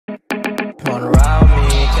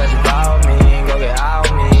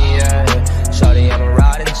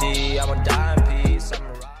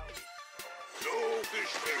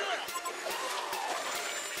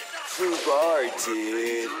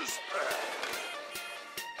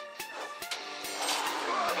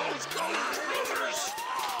colors, brothers.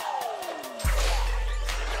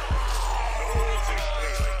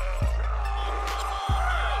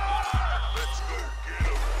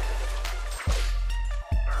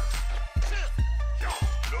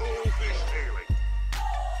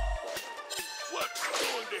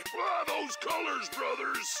 Colors,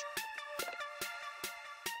 brothers.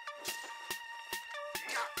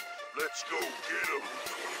 Let's go get them.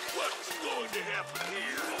 What's going to happen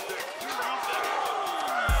here?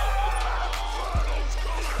 Those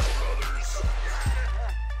colors, brothers.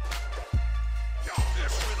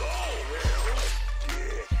 This with all hell.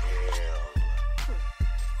 Get hell.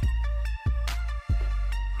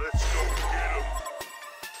 Let's go get them.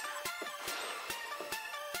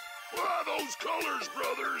 Those colors,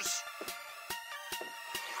 brothers.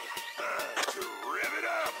 To rev it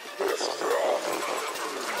up.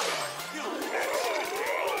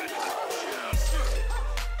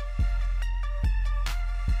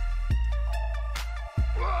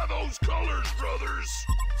 Those colors, brothers.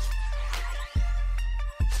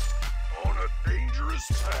 On a dangerous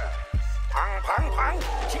path. พัง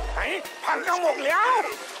ชิบหายพังทั้งหมดแล้ว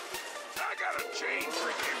I got a chain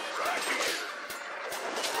for you right here.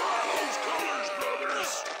 Those colors,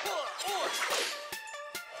 brothers.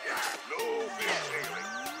 No fishtailing.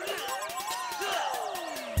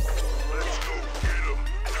 Let's go get them.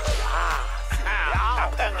 ดับ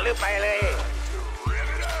เพลิงลืมไปเลย Rev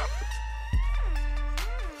it up.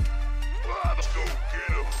 Let's go get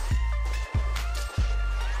them.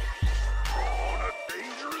 On a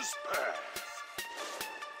dangerous path.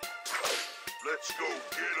 Let's go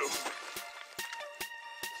get them.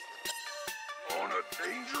 On a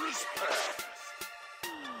dangerous path.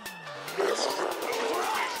 No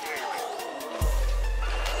fishtailing.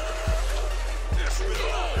 This with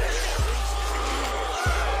all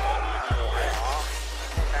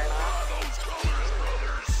those colors,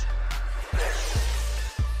 brothers.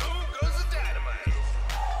 Boom goes the dynamite.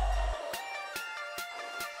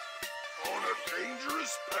 On a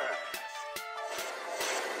dangerous path.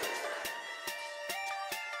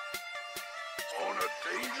 On a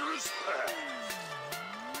dangerous path.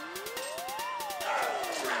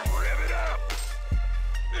 Rev it up.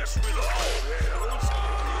 This with all hells.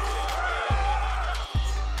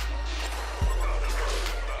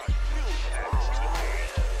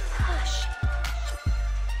 Hush.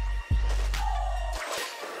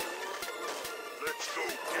 Let's go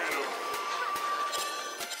get him.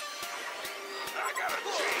 I got a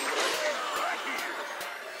chain right here.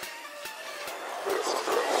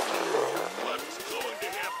 What's going to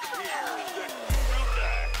happen here is that you will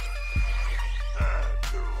die. Time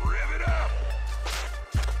to rev it up.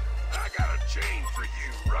 I got a chain for you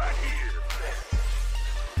right here.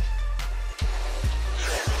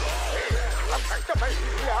 ลำพังจะไม่เดี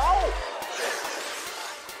ยว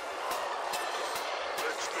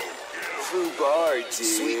Let's go get him. Full bar,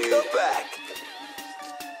 dude. Sweet comeback.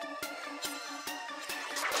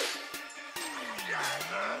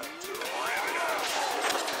 Time to rev it up.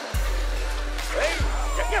 เฮ้ย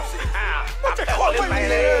อย่าเงียบสิ มัน ดับ จะ เพ ขอ ลิงลื ไม่ มไป มี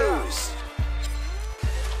เล เลย ย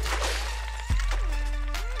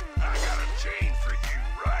I got a chain for you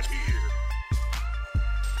right here.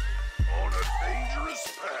 On a dangerous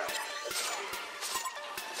path.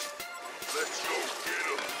 Let's go get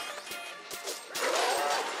him.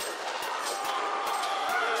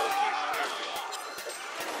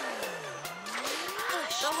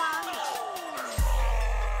 Hush. ระวัง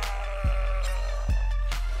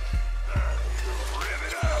Rev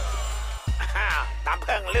it up. ดับเพ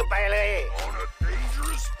ลิงลืมไปเลย On a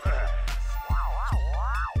dangerous path.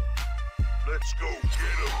 Let's go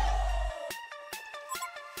get him.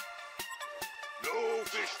 No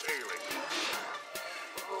fishtailing.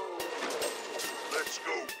 Let's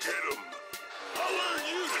go get him. I'll learn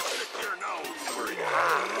you to stick your nose where you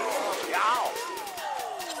are. ยาว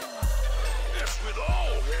This with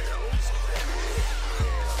all hells.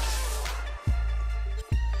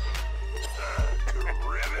 To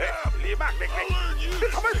rev it up. รีบมากเด็ก I'll learn you ๆ to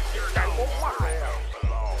ทำไม stick your ใจโม้ nose มากเลย where อะ you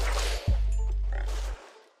belong.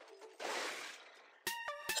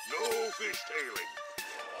 No fishtailing.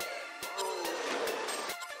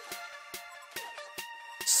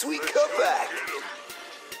 Sweet Let's comeback. go get 'em.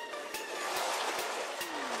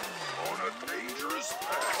 On a dangerous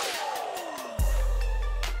path.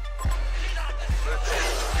 Let's go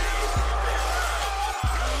get 'em.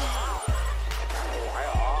 ไหวเ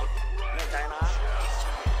หรอแน่ใจนะ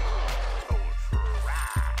Going for a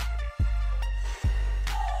ride.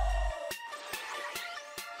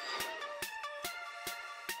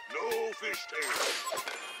 No fishtailing.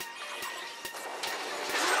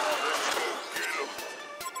 Let's go get 'em.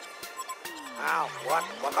 อ้าววัด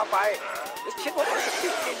เข้าไปไม่คิดว่าจะติ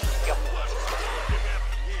ดเอ็ม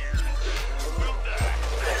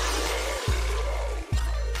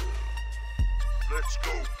Let's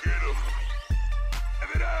go get him.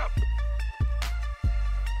 Have it up.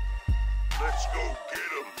 Let's go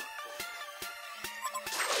get him.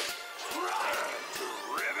 To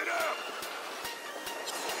rev it up.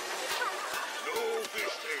 No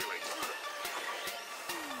fish tailing.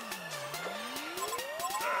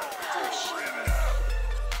 To rev it up.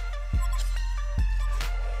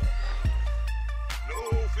 No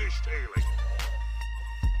fish tailing.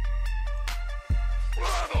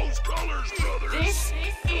 Fly those colors, brothers. This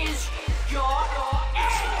is your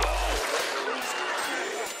area.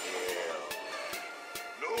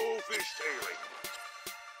 No fish tailing.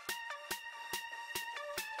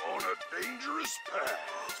 On a dangerous path.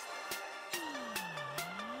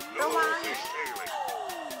 No fish tailing.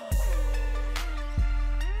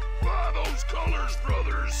 Fly those colors,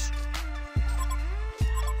 brothers.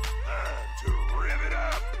 Time to rev it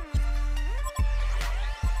up.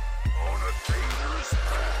 On a dangerous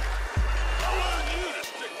path. I want you to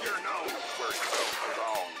stick your nose where it don't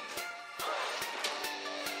belong.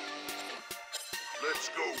 Let's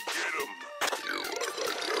go get him.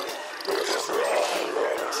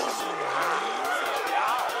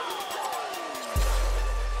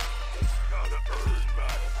 Gotta earn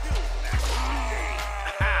my fill back.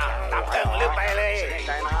 ตับเพิ่งลืมไปเลยใ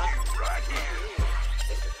จนะ Right here.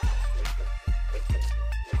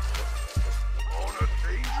 On a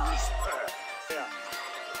dangerous path.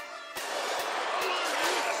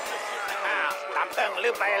 อ้าวตับเพิ่งลื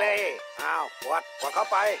มไปเลยอ้าววัดเข้า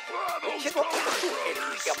ไป Fly ไม่ those คิดว่าจะ colors, ติดเอ็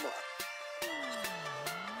brothers. ม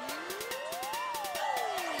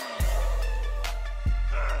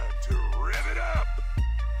Time to rev it up.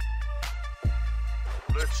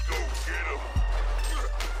 Let's go get him.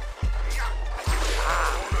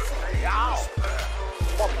 ยาว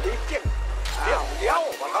ป้อมดีจริงเดี๋ยว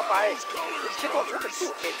วัดเข้าไปไม่คิดว่าจะ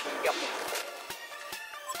ติดเอ็ม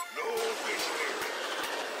No fish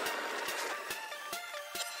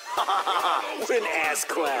What an ass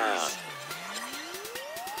clown.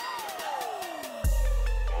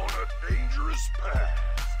 on a dangerous path.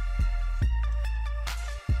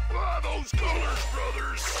 Fly those colors,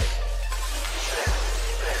 brothers.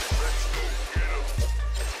 Let's go get him.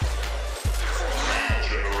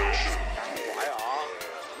 Generation. ไหวเหรอ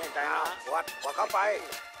แน่ใจนะวัดเข้าไป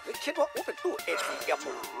ไม่คิดว่าเป็นตู้เอ็ม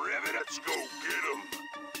Rev it. Let's go get him.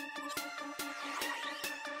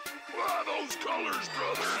 Fly those colors,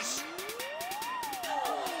 brothers.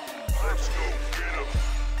 Let's go get him.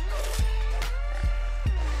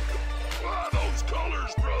 Fly those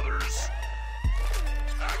colors, brothers.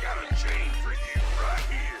 I got a chain for you right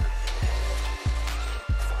here.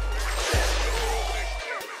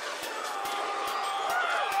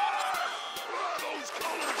 Fly those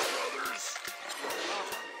colors, brothers.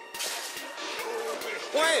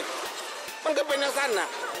 เฮ้ยมันก็เป็นนักสั้นน่ะ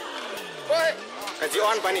เฮ้ยกะจิอ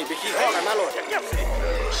อนไปนี่ไปขี้ข้อกันมาโหลด เงียบสิ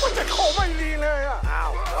มันจะเข้าไม่ดีเลยอ่ะอ้าว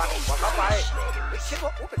วัดเข้าไปไม่คิดว่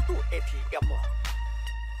าเป็นตู้ ATM เหรอ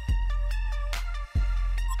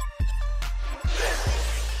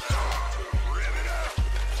Rev it up.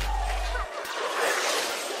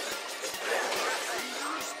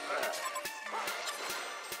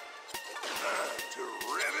 To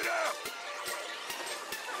rev it up.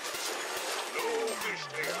 No fish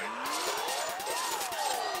tailing.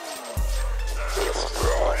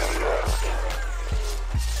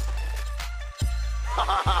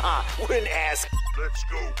 What an ass. Let's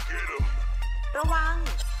go get him. ระวัง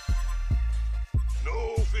No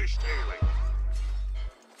fish tailing.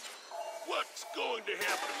 What's going to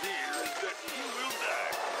happen here is that you will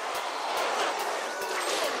die.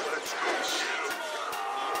 Let's go get him.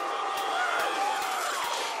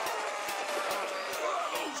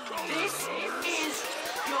 Those colors, This brothers. is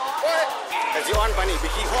your เฮ้ยกะจิออนไปนี่ไป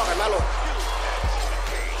ขี้ข้อกันมาโหลด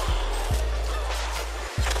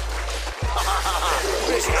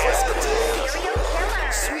serial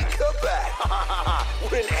killer. Sweet comeback.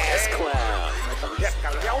 What an ass clown. เรียกกั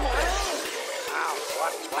นแล้วเลยอ้าววั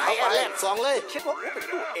ด ตายอันแรกสองเลย คิดว่าเป็น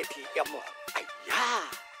ตู้ ATM เหรอไอ้ย่า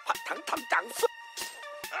ผัดทั้งทำจังสุด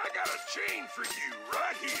I got a chain for you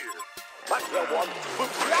right here. บัตรระวอนฝึ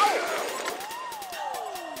กแล้ว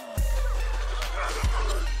Gotta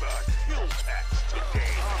earn my kill tax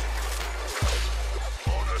today.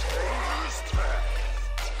 On a dangerous path.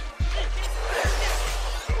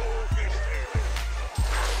 No fish tailing.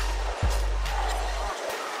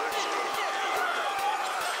 Let's go.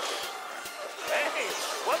 เฮ้ย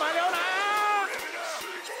วัดมาแล้วนะ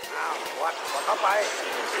อ้าววัดเข้าไป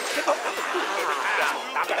คิดว่าเป็นตู้ ATM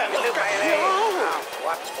ต ทำแบบนี้ไปเลย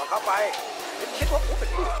วัดเข้าไปคิดว่าผมเป็น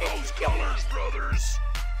ผู้เก่ง Those colors, brothers.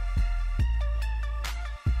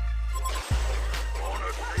 On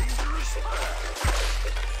a dangerous path.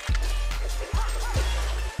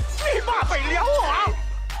 นี่บ้าไปเลี้ยวเหรอ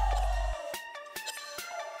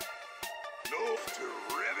No to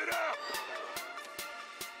rev it up.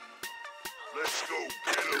 Let's go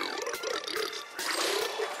get him. Those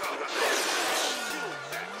colors, brothers.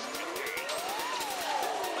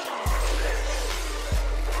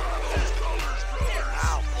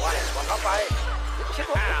 วัดเข้าไปคิด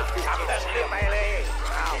ว่าทำแบบนี้ไปเลย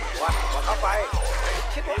วัดเข้าไป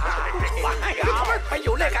คิดว่าไปอ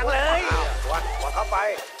ยู่ด้วยกันเลยวัดเข้าไป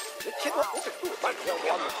คิดว่าผมเป็นผู้บ้านเที่ยว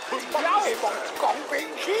วันบึ้มเย้าบองกองปิง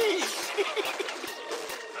ขี้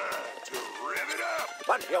To rev it up.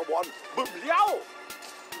 บ้านเที่ยววันบึ้มเลี้ยว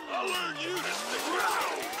I'll learn you to stick your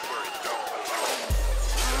nose where it don't belong.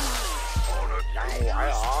 On a ยังไหว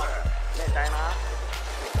เหรอแน่ใจนะ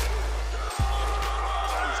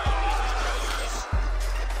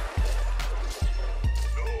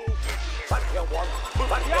no big บ้านเที่ยววันบึ้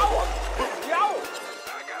มเลี้ยวบึ้มเลี้ยว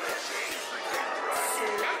I got a change for you right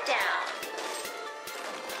here. Smackdown.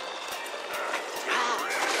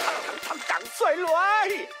 ทำจังสวยรวย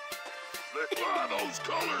Let's fly those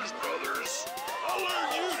colors, brothers. I'll learn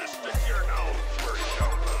you to stick your nose where it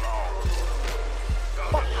don't belong.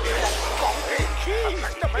 กองปิงขี้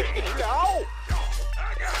จะไม่กินแล้ว I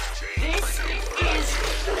got a change This for you. is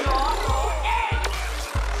your end.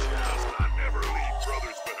 I never leave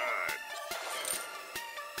brothers behind.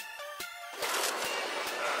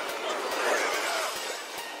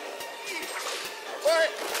 เฮ้ย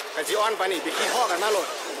กันสิออนไปนี่ไปขี้ข้อกันมาโลด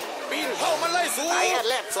ปีนเข้ามันเลยสูงไอ้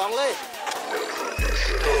แรก2เลย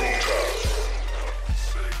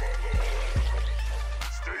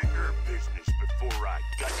Stay in your business before I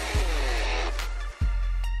gut you.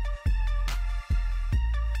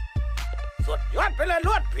 สุดยอดไปเลยล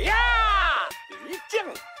วดเพียหลีเจียง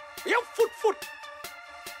เปียวฟุด